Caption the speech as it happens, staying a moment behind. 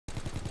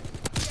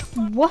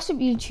What's up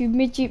YouTube,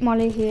 Midget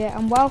Molly here,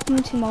 and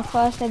welcome to my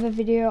first ever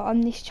video on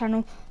this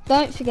channel.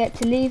 Don't forget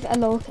to leave a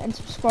like and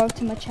subscribe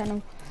to my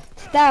channel.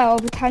 Today I'll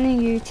be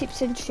telling you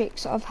tips and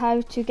tricks of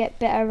how to get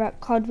better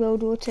at COD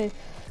World War 2.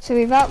 So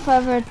without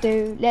further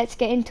ado, let's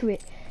get into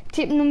it.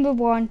 Tip number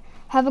 1,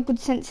 have a good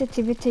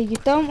sensitivity. You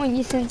don't want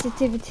your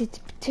sensitivity to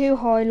be too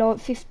high, like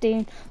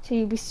 15, so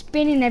you'll be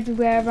spinning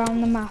everywhere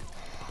around the map.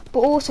 But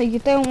also you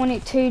don't want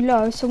it too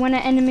low, so when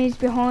an enemy is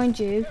behind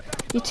you,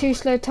 you're too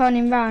slow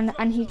turning round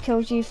and he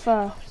kills you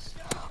first.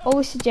 I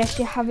always suggest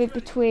you have it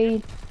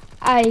between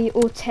 8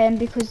 or 10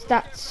 because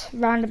that's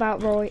round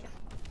about right.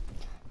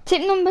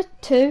 Tip number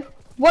 2,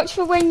 watch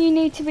for when you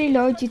need to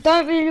reload. You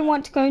don't really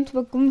want to go into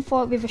a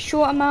gunfight with a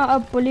short amount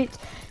of bullets,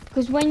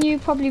 because when you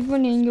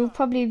you'll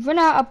probably run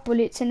out of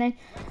bullets and then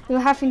you're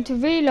having to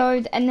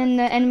reload, and then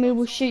the enemy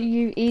will shoot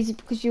you easy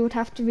because you would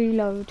have to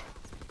reload.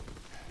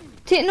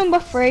 Tip number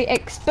 3,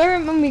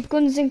 experiment with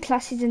guns and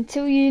classes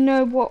until you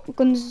know what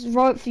gun's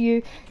right for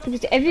you,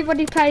 because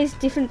everybody plays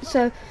different,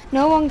 so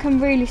no one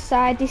can really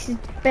say this is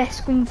the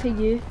best gun for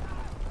you.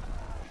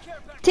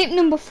 Tip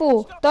number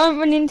 4, don't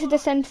run into the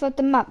centre of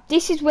the map.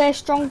 This is where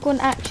strong gun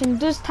action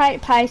does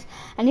take place,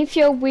 and if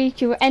you're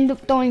weak you'll end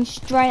up dying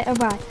straight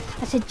away.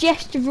 I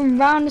suggest you run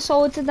round the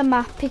sides of the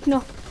map, picking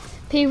up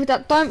people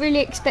that don't really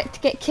expect to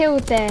get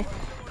killed there.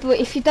 But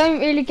if you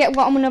don't really get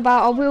what I'm on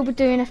about, I will be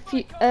doing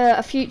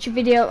a future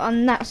video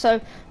on that,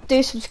 so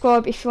do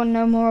subscribe if you want to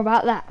know more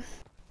about that.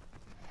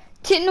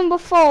 Tip number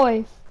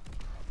 5,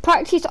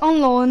 practice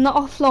online, not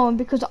offline,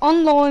 because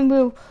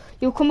online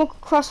you'll come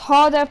across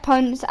harder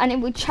opponents and it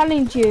will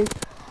challenge you,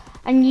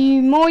 and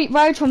you might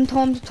rage from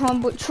time to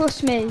time, but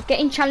trust me,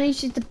 getting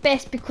challenged is the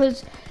best,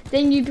 because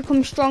then you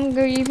become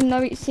stronger even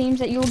though it seems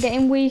that you're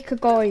getting weaker,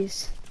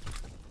 guys.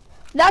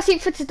 That's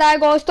it for today,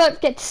 guys. Don't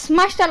forget to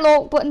smash that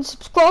like button,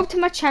 subscribe to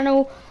my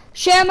channel,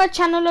 share my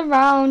channel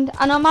around,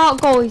 and I'm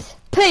out, guys.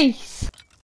 Peace.